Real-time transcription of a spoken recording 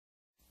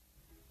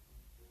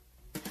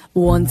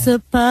Once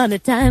upon a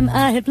time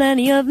I had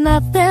plenty of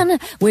nothing,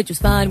 which was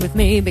fine with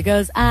me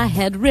because I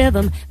had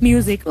rhythm,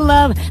 music,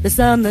 love. The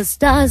sun, the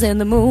stars, and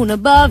the moon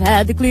above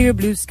had the clear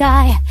blue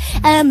sky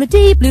and the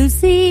deep blue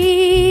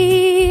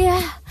sea.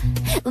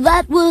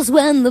 That was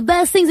when the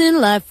best things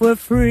in life were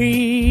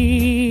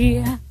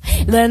free.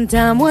 Then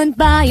time went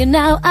by and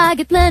now I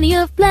get plenty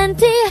of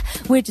plenty,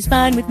 which is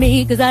fine with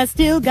me cause I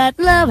still got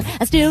love,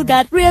 I still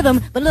got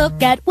rhythm. But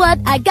look at what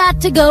I got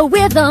to go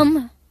with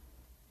them.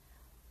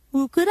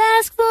 Who could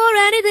ask for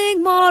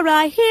anything more,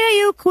 I hear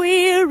you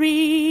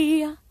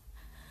query?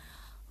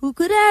 Who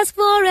could ask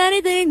for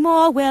anything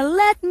more? Well,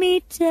 let me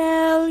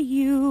tell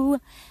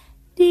you,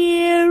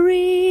 dearie.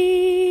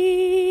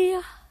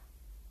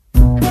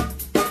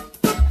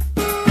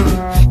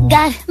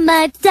 Got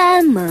my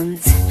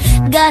diamonds,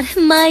 got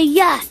my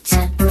yacht,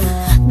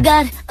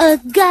 got a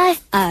guy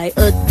I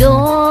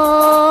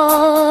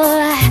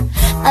adore.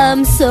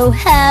 I'm so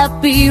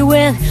happy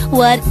with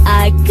what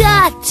I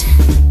got.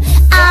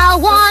 I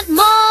want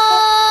more.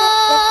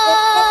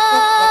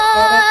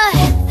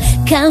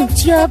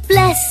 Count your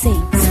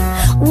blessings,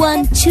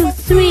 1, 2,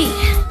 3.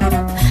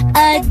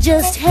 I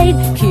just hate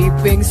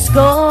keeping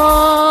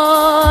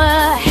score.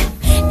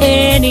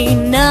 Any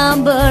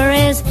number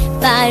is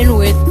fine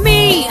with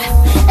me,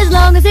 as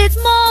long as it's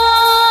more.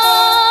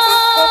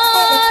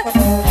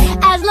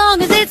 As long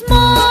as it's more.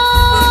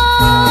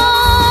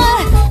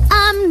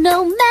 I'm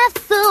no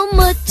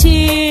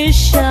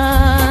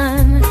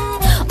mathematician.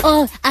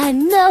 All I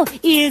know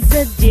is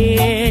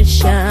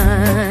addition.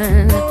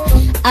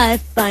 I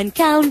find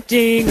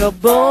counting a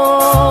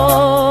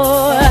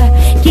bore.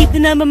 Keep the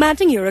number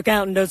mounting, your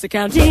accountant does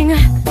accounting.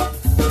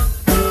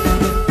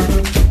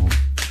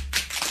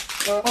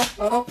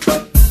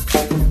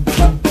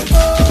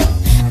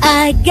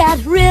 I got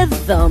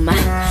rhythm,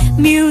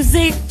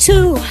 music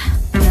too,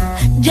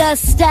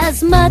 just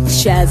as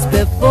much as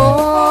before.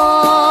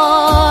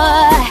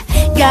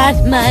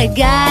 Got my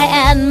guy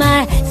and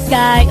my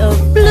sky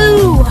of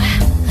blue.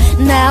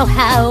 Now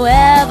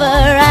however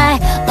I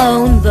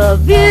own the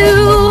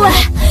view.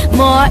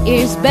 More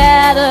is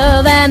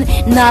better than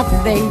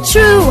nothing,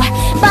 true,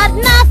 but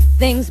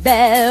nothing's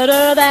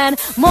better than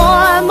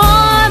more,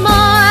 more,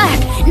 more.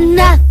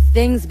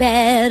 Nothing's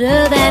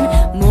better than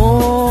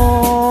more.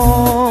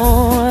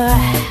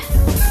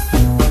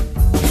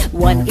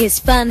 One is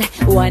fun,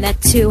 why not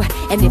two?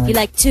 And if you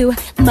like two,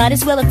 might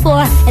as well have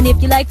four. And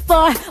if you like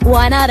four,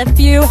 why not a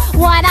few?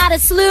 Why not a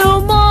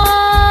slew more?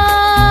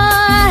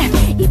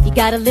 If you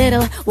got a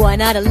little, why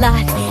not a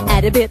lot?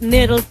 Add a bit and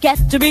it'll get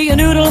to be a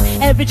noodle.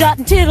 Every jot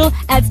and tittle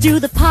adds to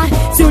the pot.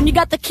 Soon you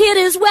got the kid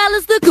as well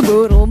as the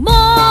caboodle.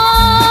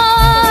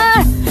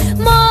 More,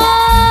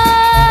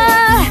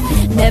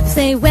 more. Never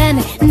say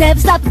when, never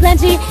stop the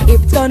plenty.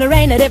 If it's gonna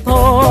rain, let it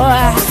pour.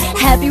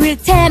 Happy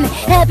with 10,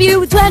 happy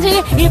with 20.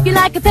 If you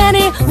like a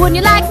penny, wouldn't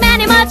you like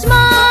many much more?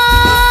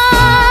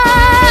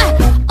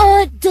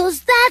 Or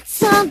does that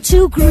sound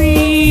too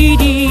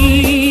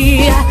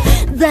greedy?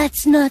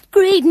 That's not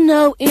greed,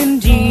 no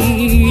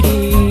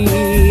indeedy.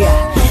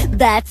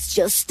 That's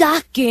just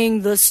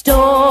stocking the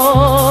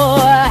store.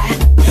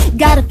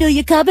 Gotta fill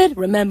your cupboard,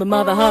 remember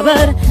Mother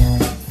Hubbard.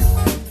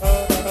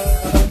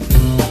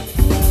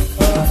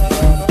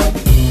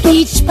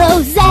 Each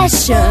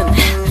possession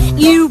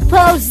you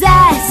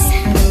possess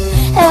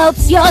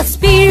helps your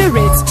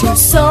spirits to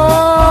soar.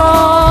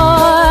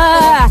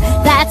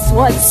 That's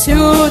what's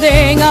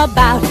soothing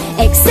about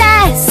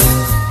excess.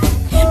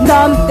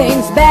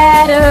 Nothing's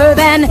better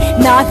than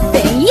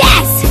nothing,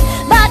 yes,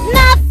 but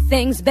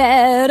nothing's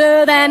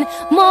better than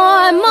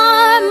more,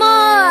 more,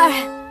 more.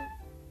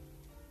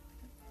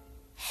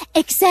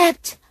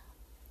 Except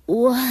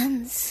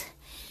once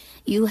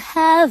you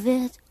have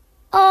it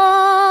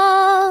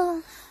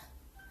all,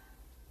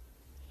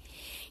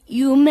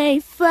 you may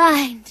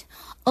find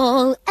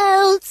all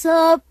else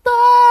above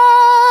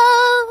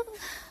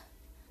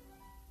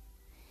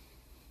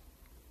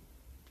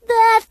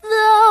that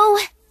though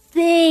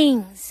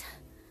things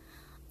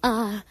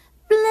are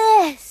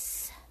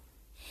bliss,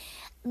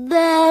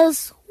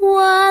 there's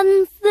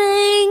one